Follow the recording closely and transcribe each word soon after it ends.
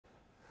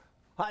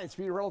Hi, it's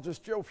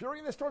meteorologist Joe Fury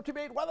in the Storm Team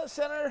 8 Weather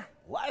Center.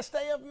 Last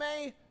day of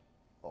May,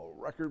 a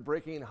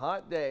record-breaking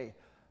hot day.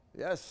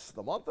 Yes,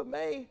 the month of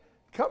May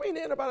coming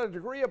in about a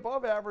degree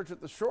above average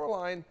at the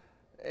shoreline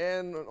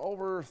and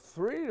over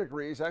 3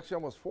 degrees, actually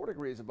almost 4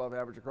 degrees above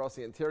average across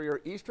the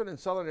interior. Eastern and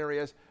southern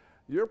areas,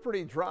 you're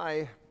pretty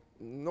dry.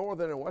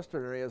 Northern and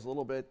western areas a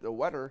little bit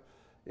wetter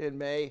in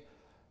May.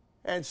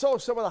 And so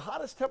some of the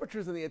hottest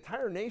temperatures in the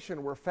entire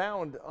nation were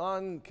found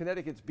on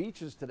Connecticut's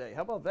beaches today.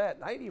 How about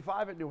that?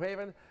 95 at New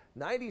Haven,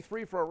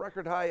 93 for a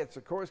record high at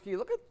Sikorsky.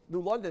 Look at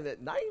New London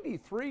at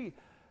 93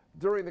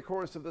 during the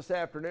course of this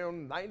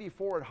afternoon,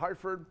 94 at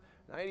Hartford,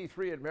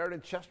 93 at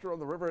Meriden, Chester on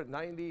the river at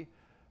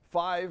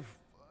 95.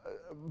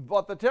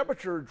 But the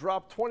temperature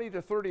dropped 20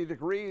 to 30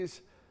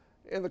 degrees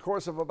in the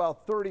course of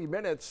about 30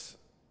 minutes.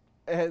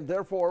 And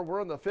therefore,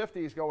 we're in the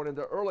 50s going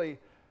into early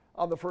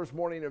on the first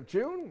morning of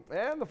June,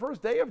 and the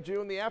first day of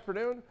June, the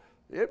afternoon,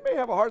 it may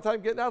have a hard time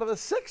getting out of the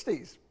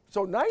 60s.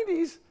 So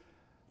 90s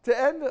to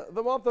end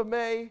the month of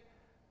May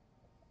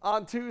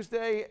on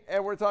Tuesday,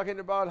 and we're talking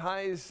about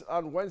highs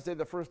on Wednesday,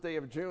 the first day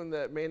of June,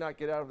 that may not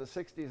get out of the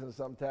 60s in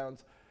some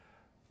towns.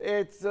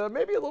 It's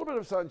maybe a little bit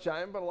of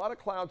sunshine, but a lot of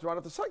clouds around.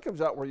 If the sun comes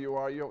out where you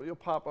are, you'll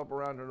pop up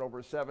around and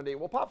over 70.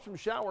 We'll pop some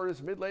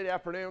showers mid-late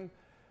afternoon,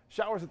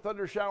 showers and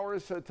thunder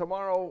showers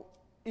tomorrow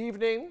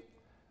evening.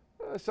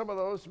 Some of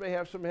those may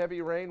have some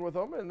heavy rain with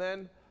them. And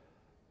then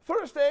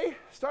Thursday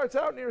starts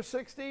out near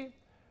 60,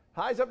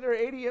 highs up near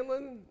 80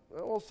 inland.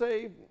 We'll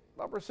say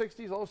upper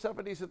 60s, low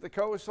 70s at the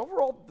coast.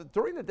 Overall,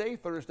 during the day,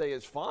 Thursday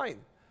is fine.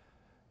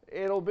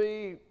 It'll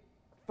be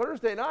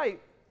Thursday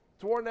night,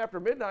 toward and after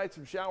midnight,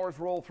 some showers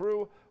roll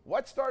through.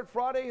 Wet start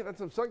Friday, then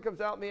some sun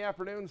comes out in the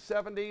afternoon,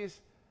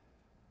 70s.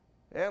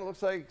 And it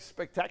looks like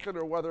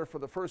spectacular weather for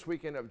the first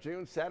weekend of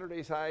June.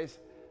 Saturday's highs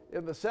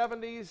in the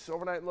 70s,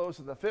 overnight lows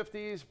in the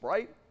 50s,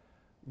 bright.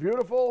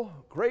 Beautiful,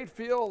 great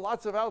feel,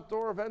 lots of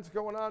outdoor events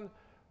going on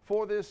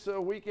for this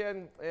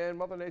weekend, and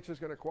Mother Nature is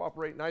going to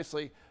cooperate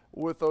nicely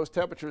with those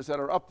temperatures that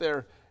are up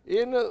there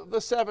in the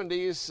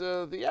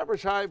 70s. The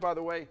average high, by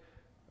the way,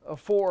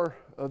 for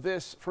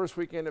this first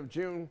weekend of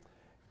June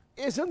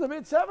is in the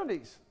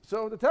mid-70s.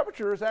 So the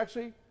temperature is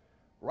actually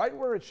right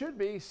where it should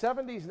be,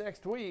 70s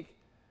next week,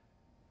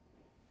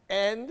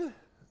 and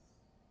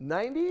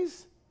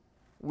 90s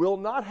will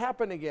not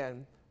happen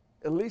again,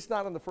 at least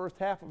not in the first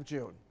half of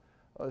June.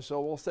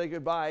 So we'll say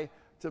goodbye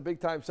to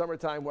big-time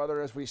summertime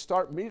weather as we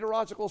start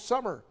meteorological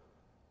summer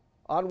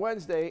on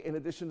Wednesday, in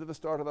addition to the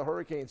start of the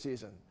hurricane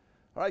season.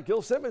 All right,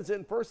 Gil Simmons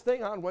in first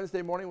thing on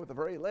Wednesday morning with the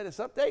very latest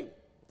update,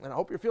 and I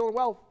hope you're feeling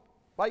well.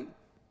 Bye.